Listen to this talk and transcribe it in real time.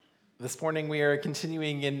This morning we are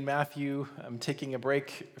continuing in Matthew. I'm taking a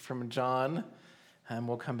break from John, and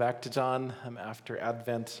we'll come back to John after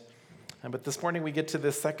Advent. But this morning we get to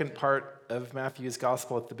the second part of Matthew's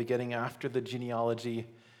gospel at the beginning after the genealogy,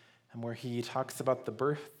 where he talks about the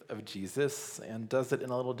birth of Jesus and does it in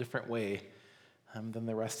a little different way than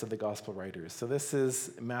the rest of the gospel writers. So this is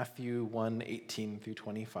Matthew 1:18 through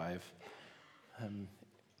 25.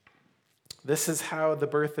 This is how the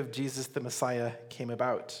birth of Jesus the Messiah came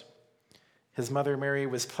about. His mother Mary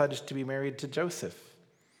was pledged to be married to Joseph.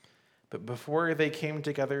 But before they came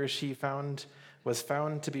together, she was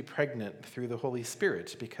found to be pregnant through the Holy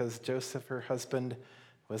Spirit, because Joseph, her husband,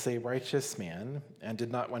 was a righteous man and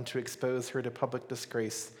did not want to expose her to public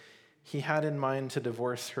disgrace. He had in mind to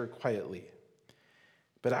divorce her quietly.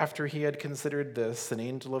 But after he had considered this, an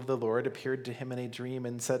angel of the Lord appeared to him in a dream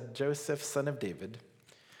and said, "Joseph, son of David,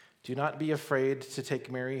 do not be afraid to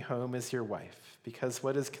take Mary home as your wife, because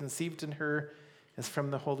what is conceived in her is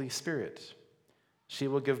from the Holy Spirit. She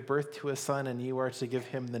will give birth to a son, and you are to give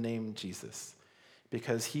him the name Jesus,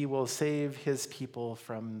 because he will save his people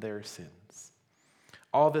from their sins."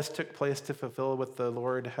 All this took place to fulfill what the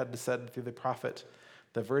Lord had said through the prophet,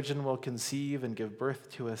 "The virgin will conceive and give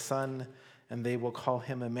birth to a son, and they will call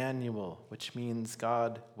him Emmanuel," which means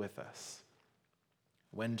God with us.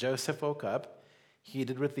 When Joseph woke up, he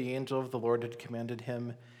did what the angel of the Lord had commanded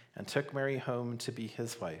him and took Mary home to be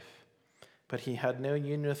his wife. But he had no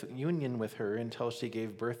union with her until she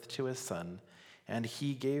gave birth to a son, and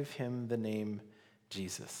he gave him the name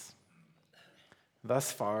Jesus.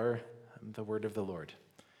 Thus far, the word of the Lord.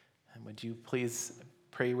 And would you please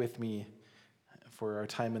pray with me for our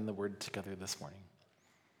time in the word together this morning?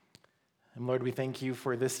 And Lord, we thank you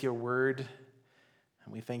for this, your word.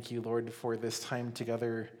 And we thank you, Lord, for this time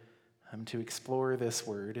together to explore this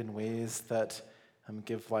word in ways that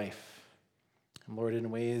give life. And Lord,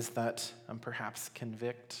 in ways that perhaps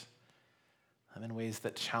convict, and in ways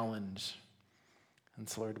that challenge. And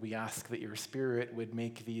so, Lord, we ask that your Spirit would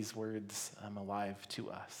make these words alive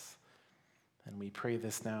to us. And we pray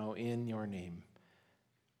this now in your name,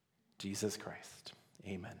 Jesus Christ.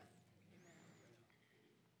 Amen.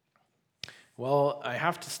 Well, I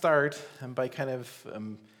have to start by kind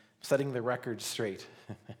of setting the record straight.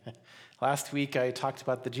 Last week, I talked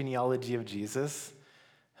about the genealogy of Jesus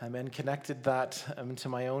and connected that to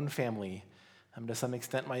my own family, to some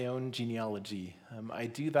extent my own genealogy. I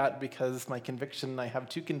do that because I have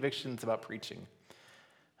two convictions about preaching.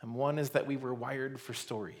 One is that we were wired for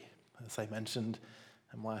story, as I mentioned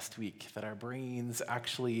last week, that our brains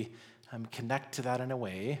actually connect to that in a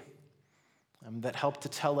way that help to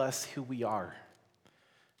tell us who we are.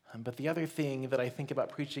 But the other thing that I think about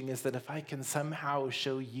preaching is that if I can somehow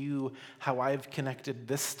show you how I've connected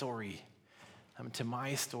this story to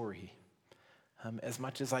my story, as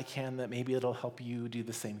much as I can, that maybe it'll help you do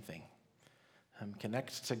the same thing.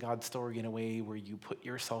 Connect to God's story in a way where you put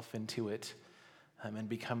yourself into it and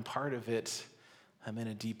become part of it in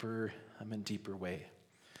a deeper way.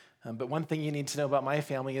 But one thing you need to know about my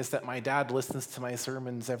family is that my dad listens to my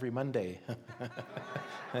sermons every Monday.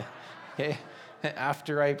 Okay?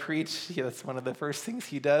 After I preach, that's one of the first things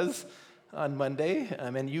he does on Monday.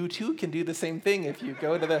 And you too can do the same thing if you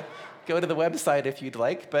go to the website if you'd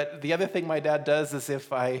like. But the other thing my dad does is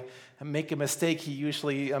if I make a mistake, he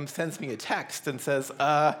usually sends me a text and says,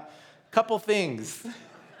 couple things.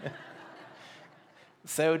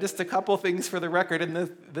 So just a couple things for the record, and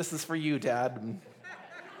this is for you, Dad.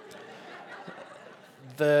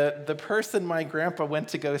 The person my grandpa went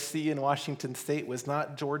to go see in Washington State was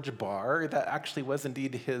not George Barr. That actually was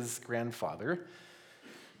indeed his grandfather.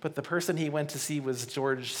 But the person he went to see was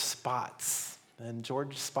George Spots. And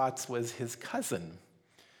George Spots was his cousin.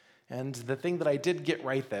 And the thing that I did get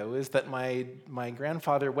right, though, is that my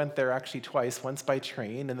grandfather went there actually twice, once by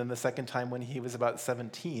train, and then the second time when he was about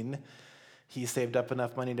 17, he saved up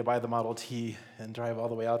enough money to buy the Model T and drive all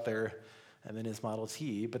the way out there and then his Model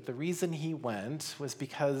T. But the reason he went was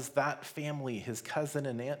because that family, his cousin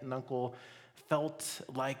and aunt and uncle, felt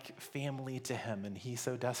like family to him, and he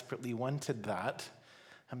so desperately wanted that.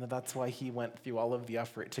 And that's why he went through all of the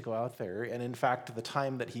effort to go out there. And in fact, the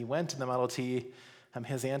time that he went in the Model T,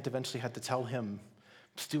 his aunt eventually had to tell him,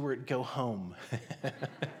 "Stuart, go home.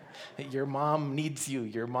 Your mom needs you.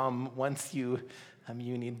 Your mom wants you.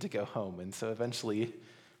 You need to go home." And so eventually,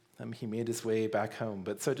 he made his way back home.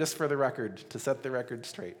 But so just for the record, to set the record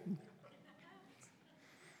straight.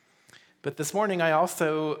 But this morning, I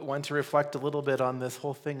also want to reflect a little bit on this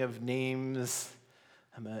whole thing of names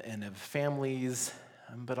and of families,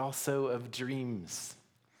 but also of dreams.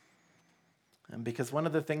 Because one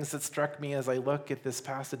of the things that struck me as I look at this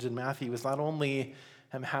passage in Matthew is not only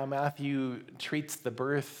how Matthew treats the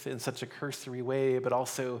birth in such a cursory way, but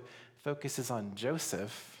also focuses on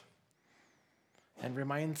Joseph and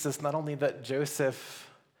reminds us not only that Joseph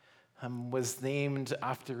was named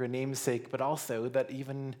after a namesake, but also that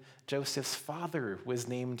even Joseph's father was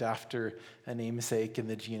named after a namesake in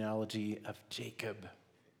the genealogy of Jacob.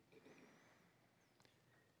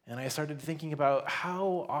 And I started thinking about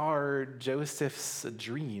how are Joseph's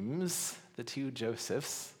dreams, the two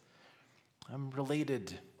Josephs,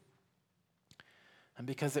 related. And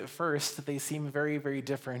because at first they seem very, very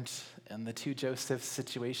different, and the two Joseph's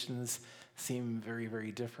situations seem very,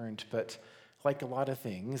 very different, but like a lot of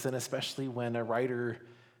things, and especially when a writer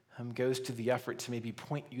goes to the effort to maybe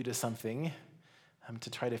point you to something, to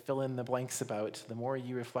try to fill in the blanks about, the more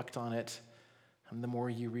you reflect on it, the more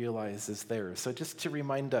you realize is there. So just to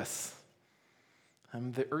remind us,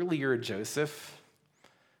 the earlier Joseph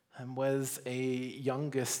was a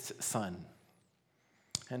youngest son,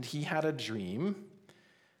 and he had a dream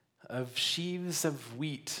of sheaves of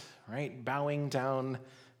wheat, right, bowing down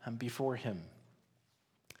before him.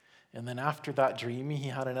 And then after that dream, he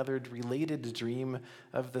had another related dream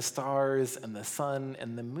of the stars and the sun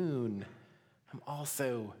and the moon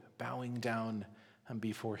also bowing down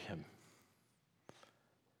before him.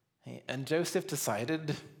 And Joseph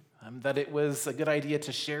decided that it was a good idea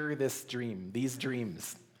to share these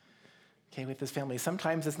dreams, with his family.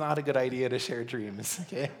 Sometimes it's not a good idea to share dreams,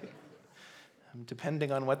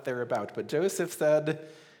 depending on what they're about. But Joseph said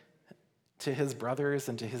to his brothers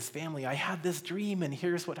and to his family, I had this dream and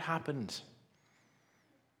here's what happened.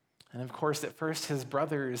 And of course, at first his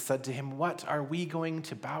brothers said to him, what, are we going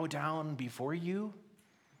to bow down before you?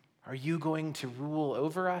 Are you going to rule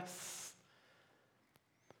over us?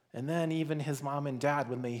 And then even his mom and dad,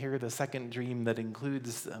 when they hear the second dream that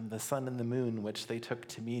includes the sun and the moon, which they took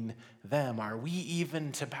to mean them, are we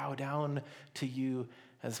even to bow down to you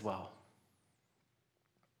as well?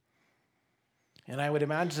 And I would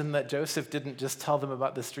imagine that Joseph didn't just tell them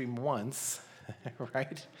about this dream once,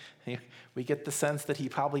 right? We get the sense that he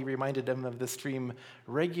probably reminded them of this dream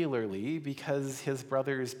regularly because his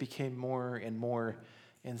brothers became more and more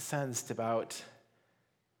incensed about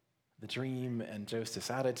the dream and Joseph's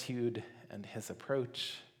attitude and his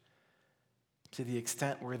approach, to the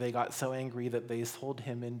extent where they got so angry that they sold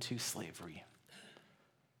him into slavery.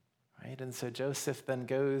 Right? And so Joseph then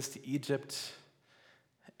goes to Egypt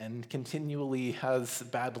and continually has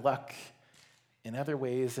bad luck in other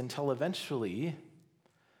ways until eventually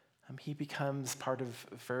he becomes part of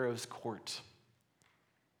Pharaoh's court.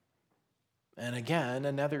 And again,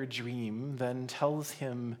 another dream then tells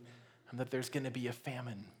him that there's going to be a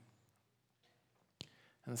famine.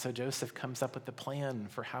 And so Joseph comes up with a plan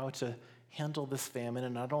for how to handle this famine,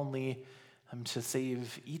 and not only to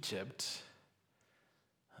save Egypt,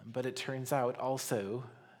 but it turns out also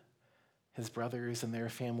his brothers and their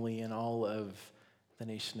family and all of the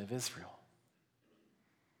nation of Israel.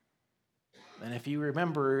 And if you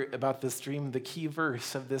remember about this dream, the key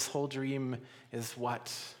verse of this whole dream is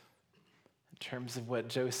what? In terms of what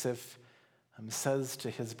Joseph says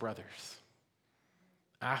to his brothers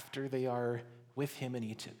after they are with him in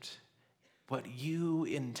Egypt. What you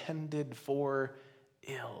intended for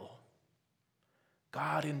ill,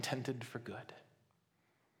 God intended for good.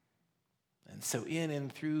 And so in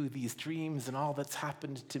and through these dreams and all that's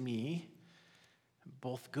happened to me,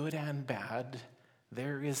 both good and bad,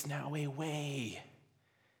 there is now a way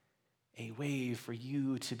for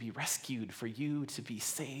you to be rescued, for you to be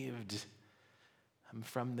saved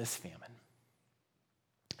from this famine.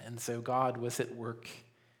 And so God was at work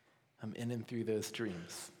in and through those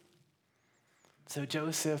dreams. So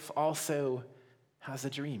Joseph also has a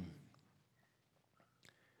dream.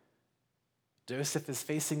 Joseph is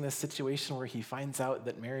facing this situation where he finds out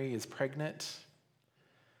that Mary is pregnant,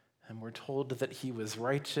 and we're told that he was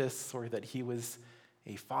righteous or that he was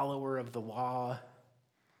a follower of the law,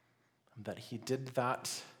 that he did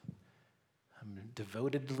that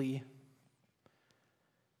devotedly.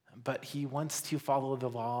 But he wants to follow the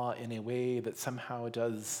law in a way that somehow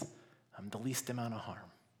does the least amount of harm,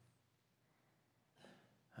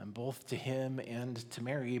 both to him and to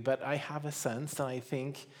Mary. But I have a sense, and I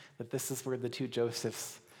think that this is where the two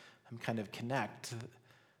Josephs kind of connect,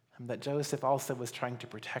 that Joseph also was trying to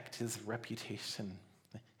protect his reputation,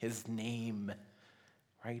 his name,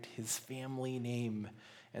 right? His family name.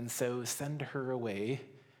 And so send her away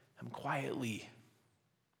quietly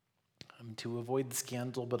to avoid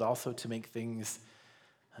scandal, but also to make things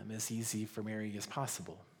as easy for Mary as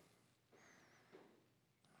possible.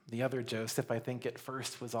 The other Joseph, I think at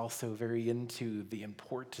first was also very into the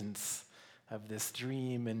importance of this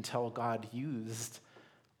dream until God used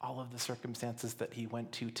all of the circumstances that he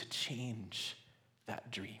went to change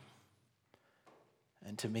that dream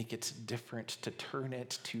and to make it different, to turn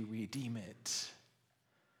it, to redeem it.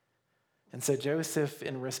 And so Joseph,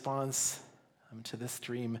 in response to this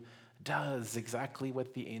dream, does exactly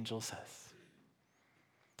what the angel says.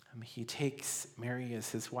 He takes Mary as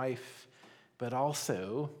his wife, but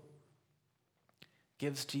also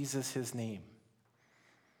gives Jesus his name.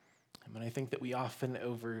 And I think that we often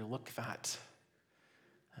overlook that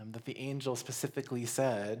the angel specifically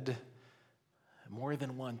said more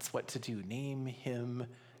than once what to do. Name him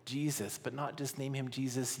Jesus, but not just name him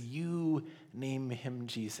Jesus, you name him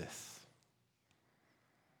Jesus.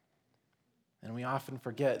 And we often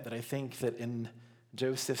forget that I think that in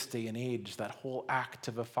Joseph's day and age, that whole act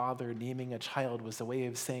of a father naming a child was a way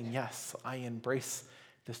of saying, yes, I embrace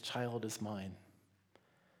this child as mine.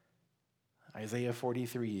 Isaiah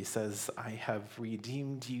 43 says, I have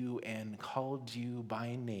redeemed you and called you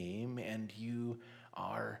by name, and you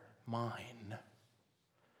are mine.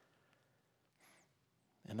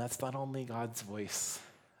 And that's not only God's voice.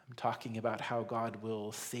 I'm talking about how God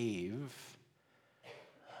will save,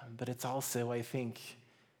 but it's also, I think,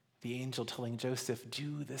 the angel telling Joseph,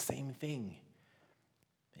 do the same thing.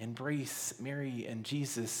 Embrace Mary and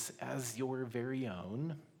Jesus as your very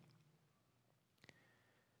own.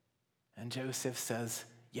 And Joseph says,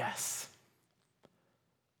 yes,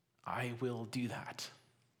 I will do that.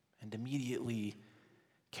 And immediately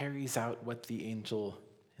carries out what the angel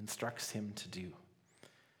instructs him to do.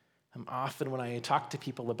 Often when I talk to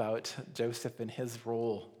people about Joseph and his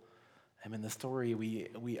role, in the story,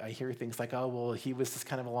 I hear things like, oh, well, he was just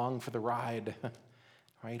kind of along for the ride,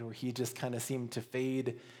 right? Or he just kind of seemed to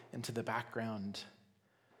fade into the background.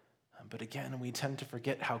 But again, we tend to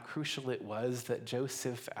forget how crucial it was that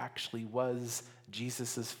Joseph actually was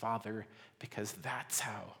Jesus' father, because that's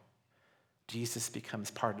how Jesus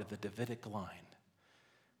becomes part of the Davidic line.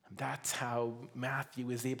 That's how Matthew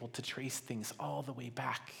is able to trace things all the way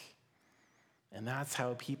back. And that's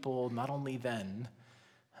how people, not only then,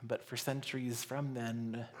 but for centuries from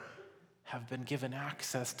then, have been given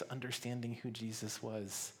access to understanding who Jesus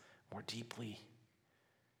was more deeply.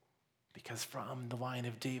 Because from the line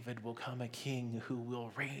of David will come a king who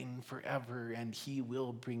will reign forever, and he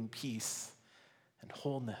will bring peace and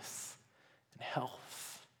wholeness and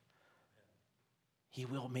health. He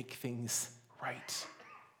will make things right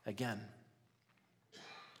again.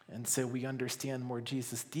 And so we understand more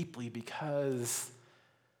Jesus deeply because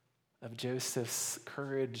of Joseph's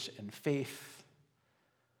courage and faith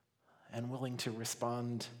and willing to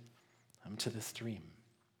respond to this dream.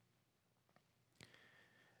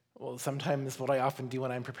 Well, sometimes what I often do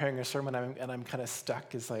when I'm preparing a sermon and I'm kind of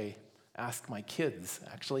stuck is I ask my kids,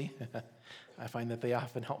 actually. I find that they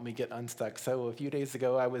often help me get unstuck. So a few days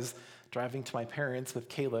ago, I was driving to my parents with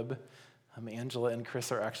Caleb. Angela and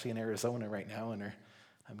Chris are actually in Arizona right now, and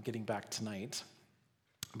I'm getting back tonight.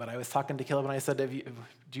 But I was talking to Caleb and I said,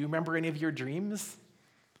 do you remember any of your dreams?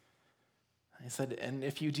 I said, and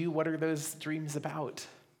if you do, what are those dreams about?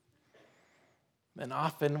 And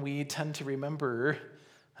often we tend to remember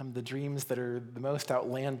the dreams that are the most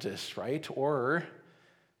outlandish, right? Or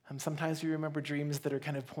sometimes we remember dreams that are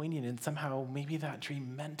kind of poignant, and somehow maybe that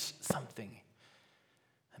dream meant something.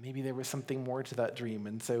 Maybe there was something more to that dream.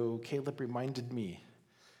 And so Caleb reminded me,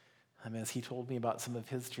 as he told me about some of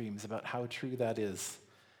his dreams, about how true that is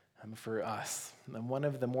for us. And one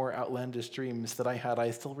of the more outlandish dreams that I had, I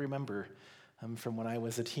still remember from when I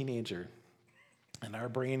was a teenager. And our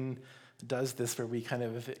brain does this where it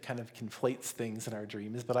kind of conflates things in our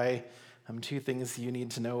dreams. But two things you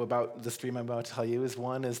need to know about this dream I'm about to tell you is,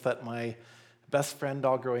 one is that my best friend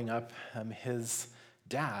all growing up, his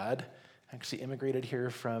dad actually immigrated here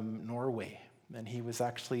from Norway. And he was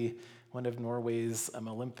actually one of Norway's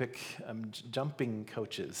Olympic jumping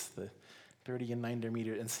coaches, the 30 and 90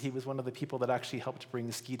 meter. And so he was one of the people that actually helped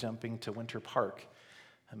bring ski jumping to Winter Park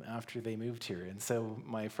after they moved here. And so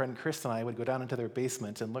my friend Chris and I would go down into their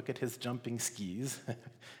basement and look at his jumping skis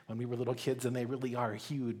when we were little kids, and they really are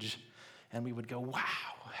huge. And we would go, wow,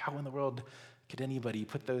 how in the world could anybody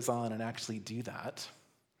put those on and actually do that?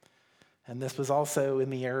 And this was also in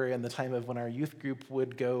the era and the time of when our youth group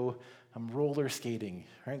would go roller skating,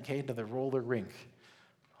 right? Okay, to the roller rink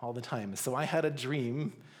all the time. So I had a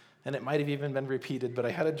dream, and it might have even been repeated, but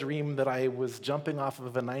I had a dream that I was jumping off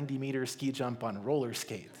of a 90-meter ski jump on roller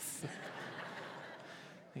skates.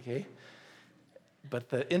 Okay? But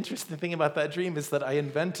the interesting thing about that dream is that I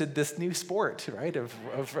invented this new sport, right,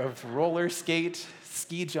 of roller skate,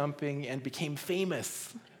 ski jumping, and became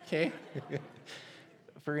famous, okay,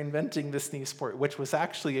 for inventing this new sport, which was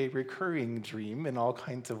actually a recurring dream in all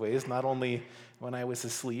kinds of ways. Not only when I was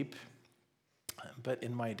asleep, but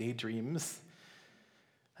in my daydreams.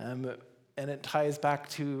 And it ties back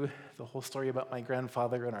to the whole story about my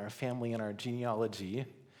grandfather and our family and our genealogy.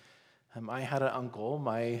 I had an uncle,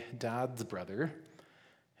 my dad's brother,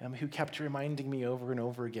 who kept reminding me over and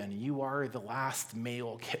over again, you are the last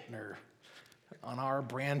male Kintner on our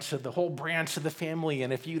branch of the whole branch of the family,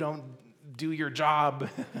 and if you don't do your job,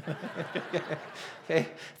 okay,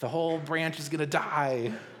 the whole branch is going to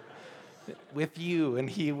die with you. And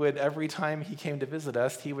he would, every time he came to visit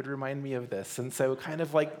us, he would remind me of this. And so kind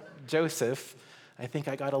of like Joseph, I think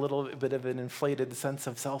I got a little bit of an inflated sense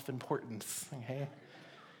of self-importance, okay,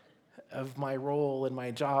 of my role and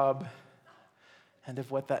my job and of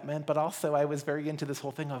what that meant. But also I was very into this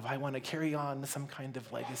whole thing of I want to carry on some kind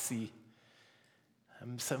of legacy,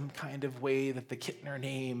 some kind of way that the Kintner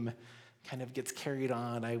name kind of gets carried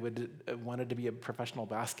on. I wanted to be a professional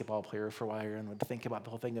basketball player for a while and would think about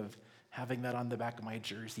the whole thing of having that on the back of my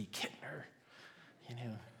jersey, Kintner, you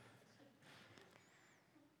know.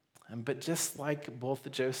 But just like both the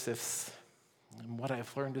Josephs, what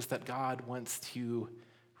I've learned is that God wants to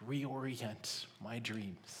reorient my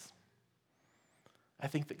dreams. I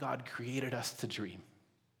think that God created us to dream.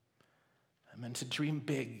 And to dream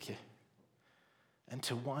big, and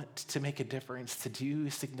to want to make a difference, to do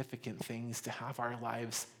significant things, to have our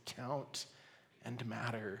lives count and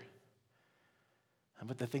matter.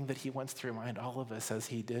 But the thing that he wants to remind all of us, as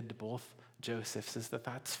he did both Josephs, is that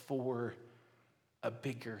that's for a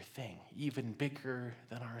bigger thing, even bigger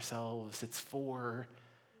than ourselves. It's for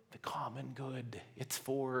the common good. It's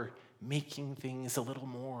for making things a little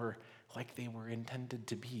more like they were intended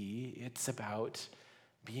to be. It's about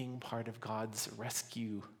being part of God's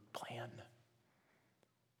rescue plan.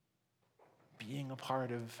 Being a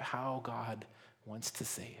part of how God wants to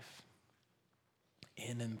save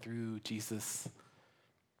in and through Jesus,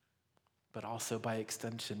 but also by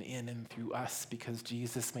extension in and through us, because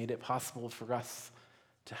Jesus made it possible for us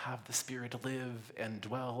to have the Spirit live and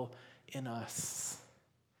dwell in us.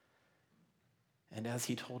 And as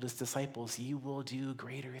he told his disciples, you will do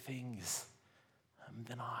greater things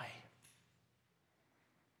than I.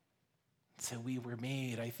 So we were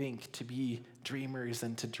made, I think, to be dreamers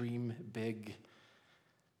and to dream big.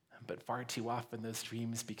 But far too often those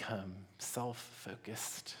dreams become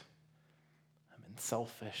self-focused and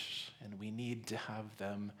selfish, and we need to have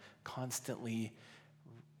them constantly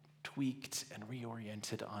tweaked and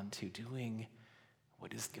reoriented onto doing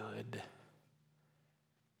what is good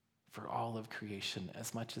for all of creation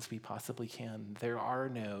as much as we possibly can. There are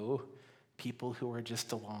no people who are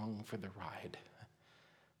just along for the ride.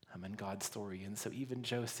 In God's story. And so even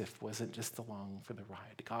Joseph wasn't just along for the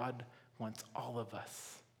ride. God wants all of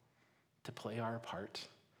us to play our part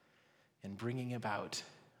in bringing about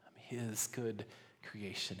his good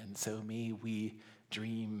creation. And so may we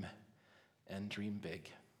dream and dream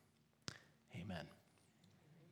big.